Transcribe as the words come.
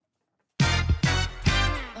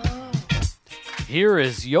Here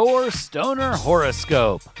is your Stoner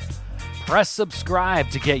Horoscope. Press subscribe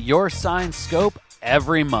to get your signed scope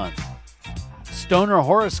every month. Stoner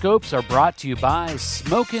Horoscopes are brought to you by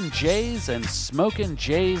Smokin' Jays and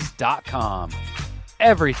SmokinJays.com.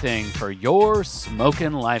 Everything for your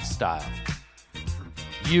smokin' lifestyle.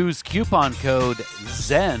 Use coupon code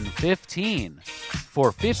ZEN15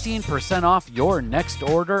 for 15% off your next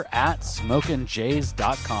order at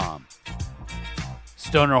SmokinJays.com.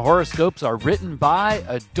 Stoner Horoscopes are written by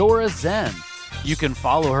Adora Zen. You can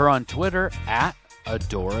follow her on Twitter at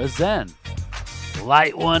Adora Zen.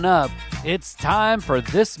 Light one up. It's time for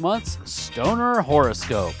this month's Stoner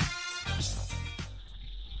Horoscope.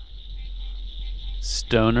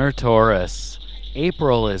 Stoner Taurus.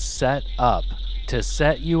 April is set up to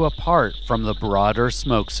set you apart from the broader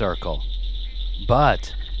smoke circle.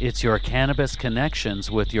 But it's your cannabis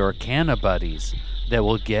connections with your canna buddies that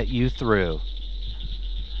will get you through.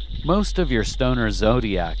 Most of your stoner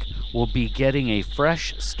zodiac will be getting a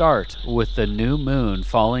fresh start with the new moon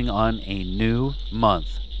falling on a new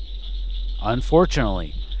month.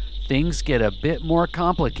 Unfortunately, things get a bit more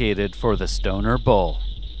complicated for the stoner bull.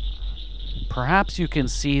 Perhaps you can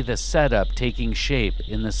see the setup taking shape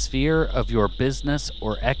in the sphere of your business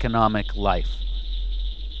or economic life.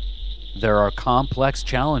 There are complex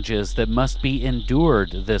challenges that must be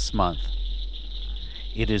endured this month.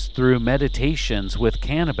 It is through meditations with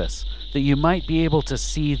cannabis that you might be able to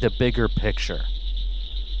see the bigger picture.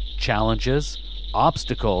 Challenges,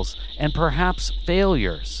 obstacles, and perhaps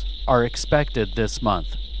failures are expected this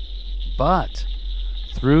month. But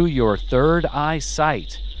through your third eye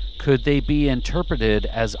sight, could they be interpreted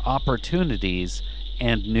as opportunities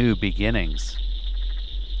and new beginnings?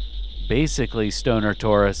 Basically, Stoner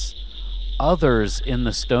Taurus, others in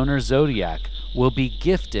the stoner zodiac will be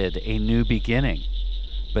gifted a new beginning,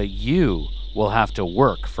 but you will have to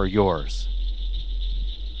work for yours.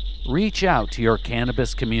 Reach out to your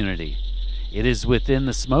cannabis community. It is within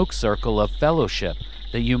the smoke circle of fellowship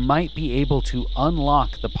that you might be able to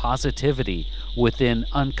unlock the positivity within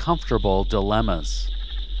uncomfortable dilemmas.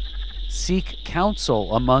 Seek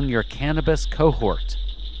counsel among your cannabis cohort.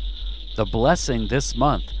 The blessing this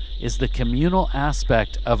month is the communal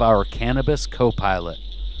aspect of our cannabis co-pilot.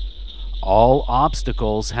 All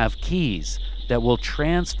obstacles have keys that will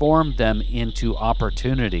transform them into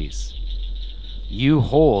opportunities. You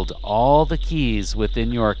hold all the keys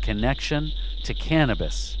within your connection to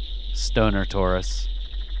cannabis, Stoner Taurus.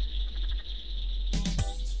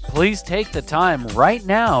 Please take the time right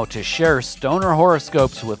now to share Stoner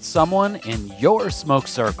Horoscopes with someone in your smoke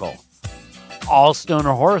circle. All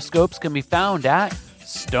Stoner Horoscopes can be found at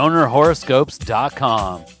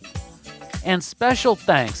StonerHoroscopes.com. And special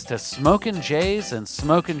thanks to Smokin' Jays and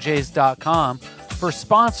SmokinJays.com for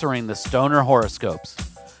sponsoring the Stoner Horoscopes.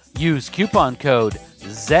 Use coupon code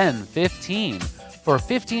ZEN15 for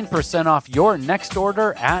 15% off your next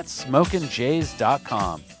order at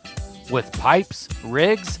SmokinJays.com. With pipes,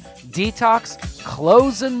 rigs, detox,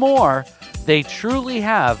 clothes, and more, they truly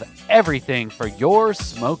have everything for your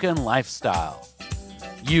smokin' lifestyle.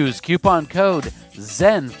 Use coupon code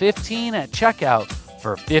ZEN15 at checkout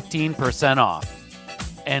for 15% off.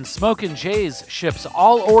 And Smokin' Jays ships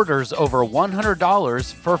all orders over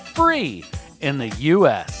 $100 for free in the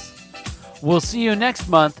U.S. We'll see you next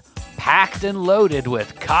month, packed and loaded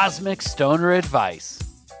with cosmic stoner advice.